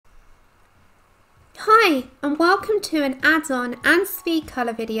Hi and welcome to an add-on and speed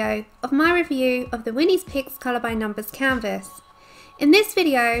colour video of my review of the Winnies Picks Colour by Numbers canvas. In this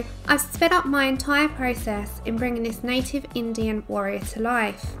video I've sped up my entire process in bringing this native Indian warrior to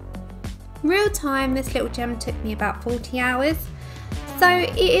life. Real time, this little gem took me about 40 hours, so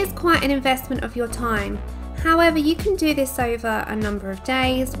it is quite an investment of your time. However, you can do this over a number of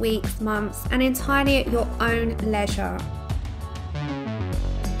days, weeks, months and entirely at your own leisure.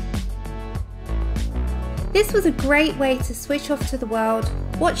 This was a great way to switch off to the world,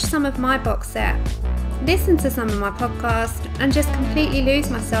 watch some of my box set, listen to some of my podcasts and just completely lose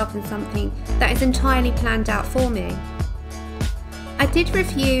myself in something that is entirely planned out for me. I did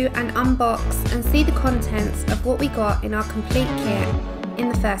review and unbox and see the contents of what we got in our complete kit in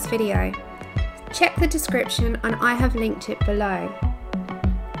the first video. Check the description and I have linked it below.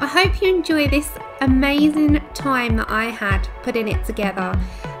 I hope you enjoy this amazing time that I had putting it together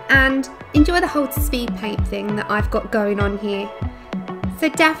and enjoy the whole speed paint thing that I've got going on here. So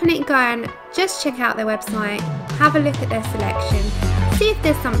definitely go and just check out their website, have a look at their selection, see if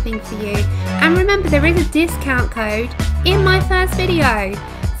there's something for you, and remember there is a discount code in my first video,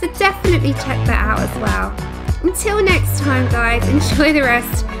 so definitely check that out as well. Until next time guys, enjoy the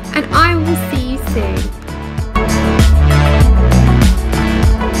rest and I will see you soon.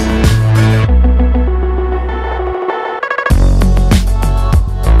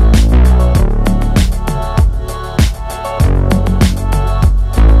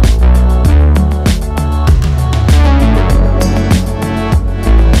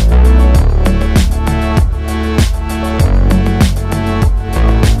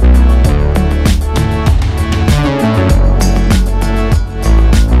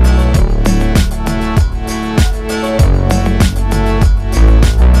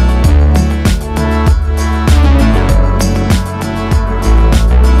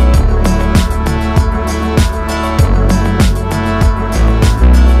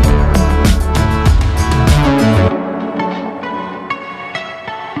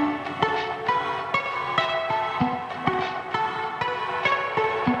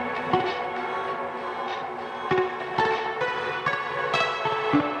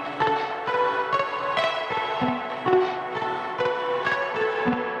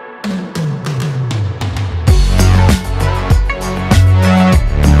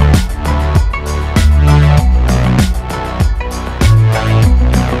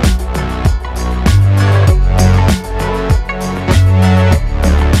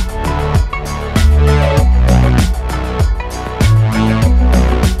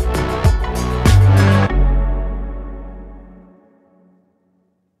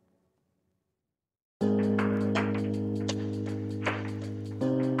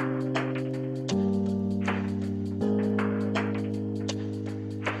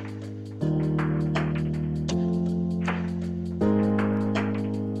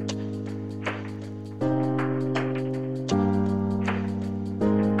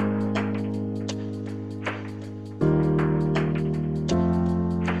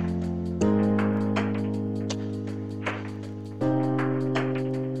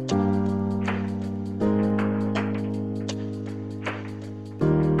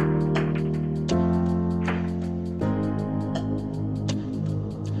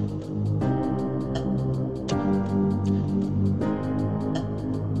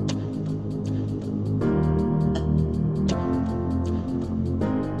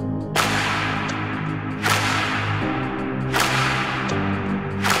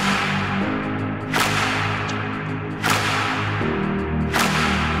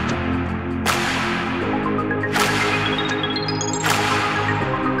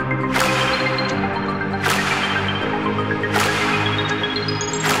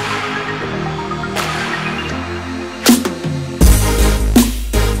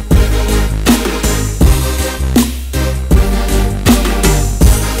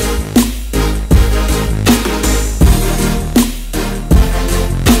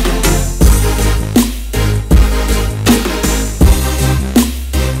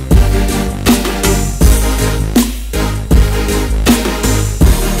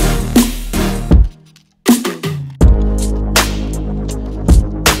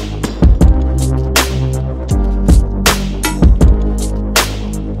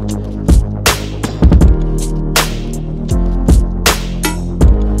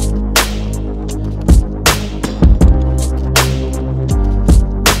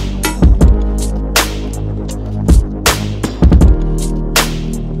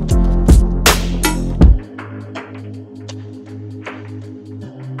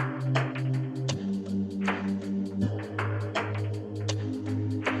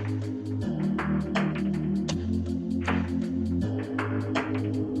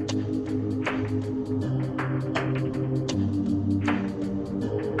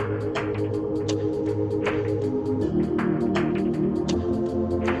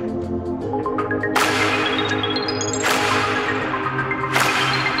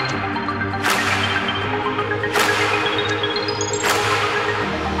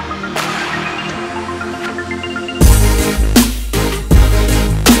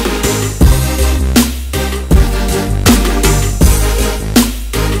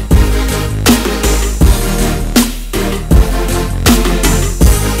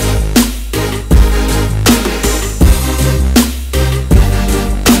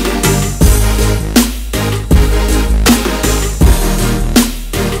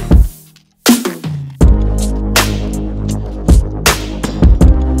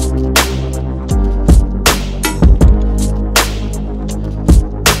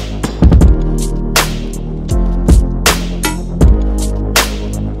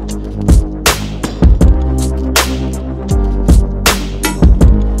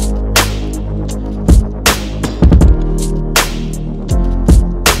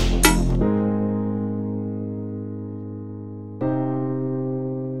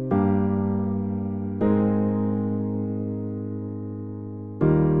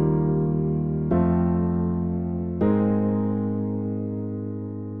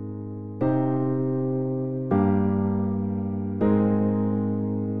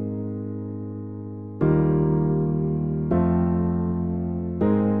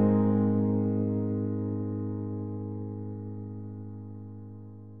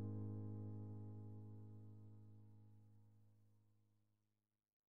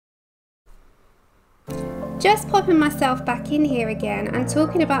 Just popping myself back in here again and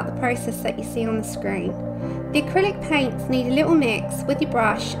talking about the process that you see on the screen. The acrylic paints need a little mix with your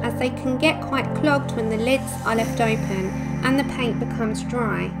brush as they can get quite clogged when the lids are left open and the paint becomes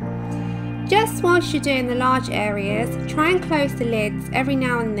dry. Just whilst you're doing the large areas, try and close the lids every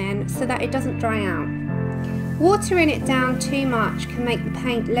now and then so that it doesn't dry out. Watering it down too much can make the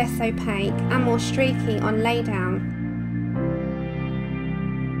paint less opaque and more streaky on laydown.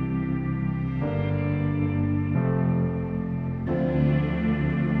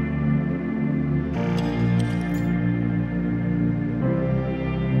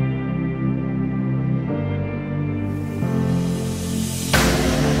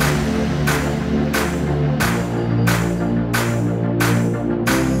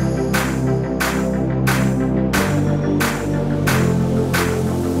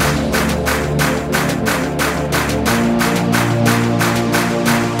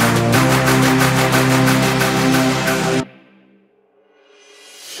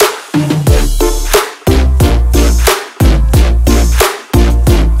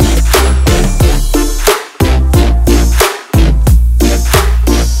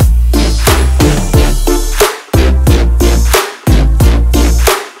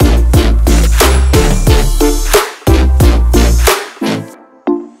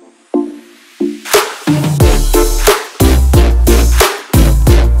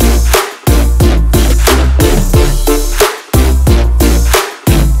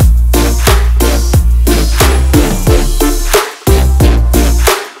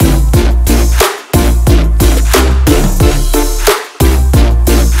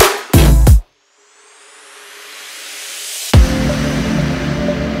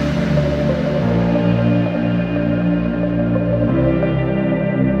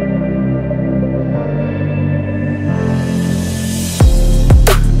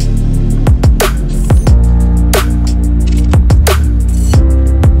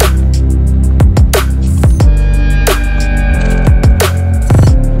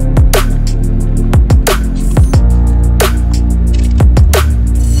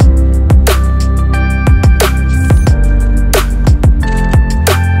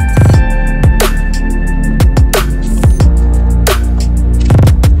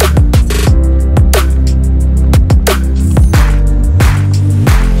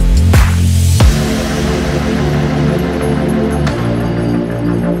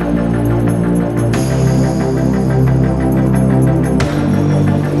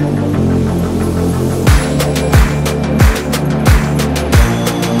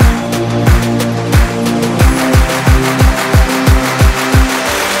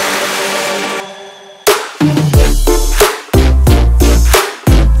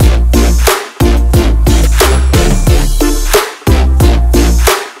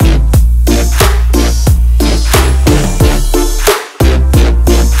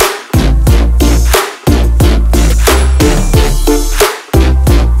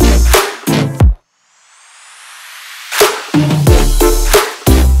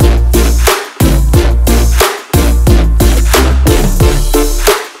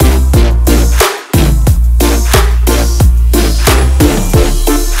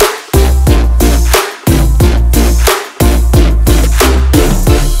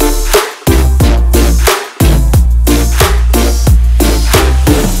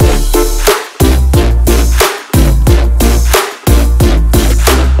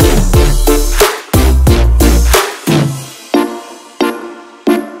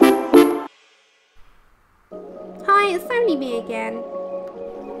 It's only me again.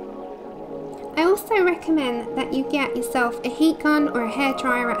 I also recommend that you get yourself a heat gun or a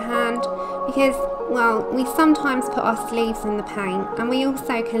hairdryer at hand because, well, we sometimes put our sleeves in the paint and we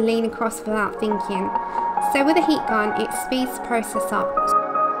also can lean across without thinking. So with a heat gun, it speeds the process up.